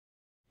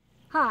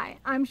Hi,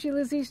 I'm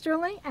Sheila Z.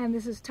 Sterling, and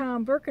this is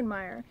Tom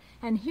Birkenmeyer.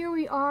 And here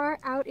we are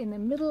out in the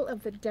middle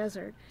of the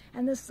desert,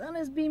 and the sun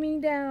is beaming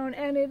down,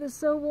 and it is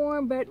so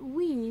warm, but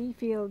we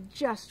feel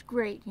just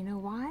great. You know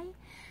why?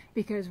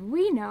 Because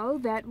we know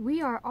that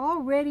we are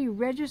already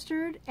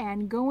registered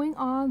and going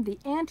on the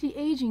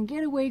Anti-Aging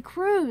Getaway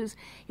Cruise.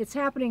 It's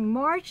happening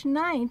March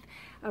 9th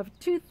of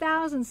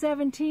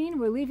 2017.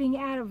 We're leaving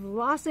out of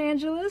Los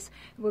Angeles.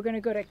 We're going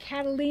to go to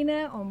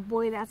Catalina. Oh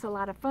boy, that's a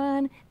lot of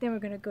fun. Then we're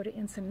going to go to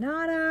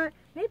Ensenada,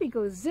 maybe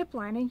go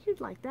ziplining.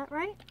 You'd like that,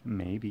 right?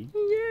 Maybe.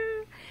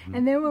 Yeah.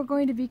 And then we're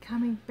going to be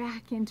coming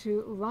back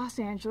into Los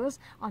Angeles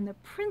on the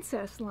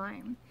Princess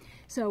Line.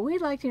 So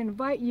we'd like to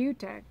invite you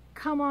to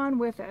come on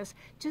with us.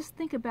 Just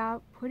think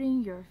about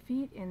putting your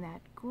feet in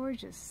that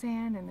gorgeous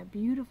sand and the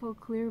beautiful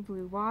clear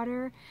blue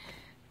water.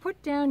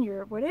 Put down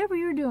your, whatever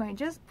you're doing,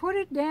 just put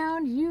it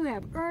down. You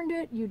have earned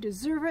it. You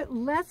deserve it.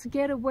 Let's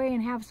get away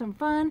and have some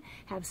fun.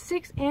 Have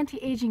 6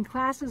 anti-aging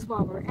classes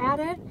while we're at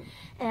it.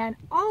 And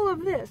all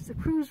of this, the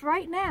cruise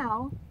right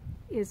now,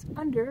 is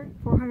under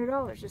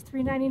 $400, just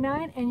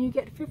 $399, and you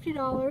get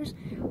 $50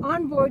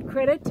 onboard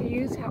credit to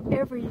use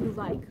however you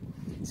like.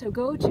 So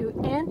go to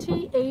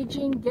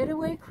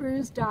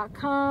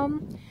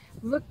antiaginggetawaycruise.com,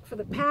 look for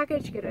the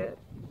package, get a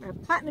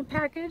platinum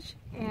package,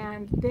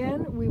 and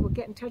then we will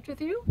get in touch with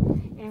you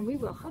and we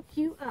will hook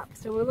you up.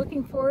 So we're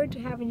looking forward to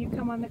having you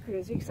come on the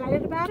cruise. Are you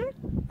excited about it?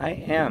 I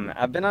am.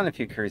 I've been on a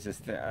few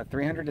cruises.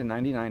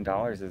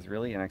 $399 is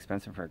really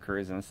inexpensive for a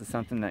cruise, and this is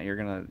something that you're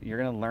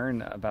gonna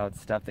learn about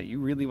stuff that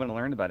you really want to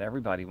learn about.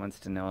 Everybody wants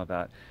to know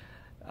about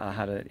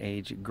how to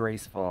age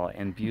graceful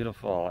and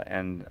beautiful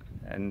and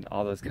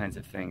all those kinds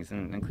of things,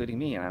 and including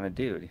me, and I'm a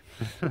dude.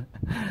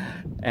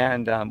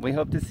 And we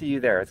hope to see you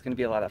there. It's going to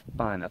be a lot of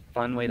fun, a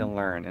fun way to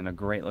learn, in a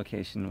great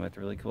location with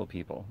really cool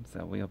people.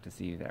 So we hope to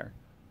see you there.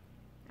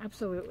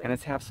 Absolutely. And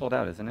it's half sold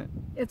out, isn't it?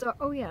 It's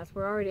oh yes,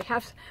 we are already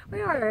half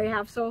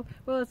sold.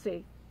 Well, let's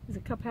see, is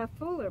the cup half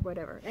full or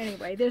whatever?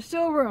 Anyway, there's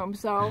still room,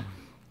 so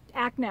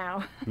act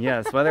now.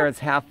 Yes, whether it's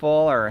half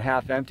full or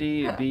half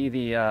empty, be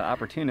the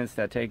opportunist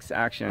that takes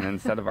action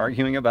instead of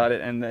arguing about it,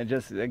 and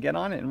just get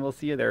on it, and we'll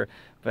see you there.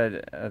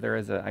 But there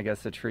is, I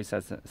guess, a true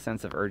sense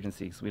of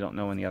urgency, because we don't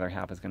know when the other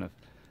half is going to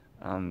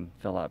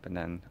fill up, and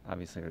then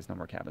obviously there's no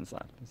more cabins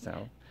left.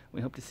 So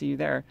we hope to see you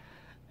there.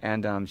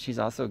 And she's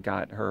also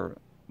got her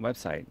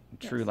website,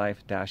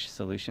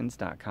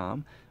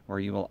 truelife-solutions.com, where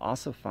you will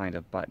also find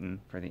a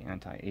button for the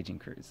anti-aging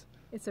cruise.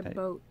 It's a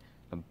boat.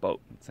 A boat,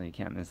 so you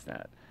can't miss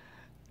that.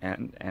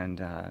 And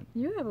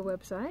you have a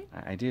website.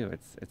 I do.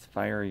 It's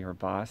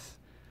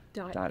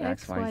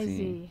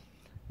fireyyourboss.xyz.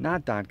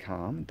 Not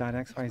 .com,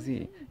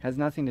 .xyz. Has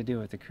nothing to do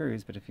with the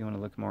cruise, but if you want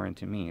to look more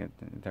into me,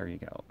 there you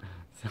go.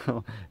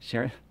 So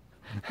share.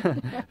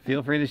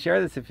 Feel free to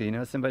share this if you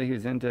know somebody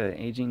who's into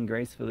aging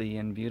gracefully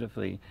and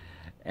beautifully,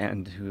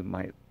 and who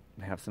might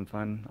have some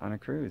fun on a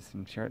cruise.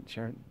 And share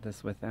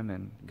this with them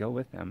and go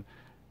with them,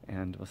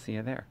 and we'll see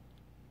you there.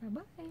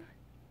 Bye-bye.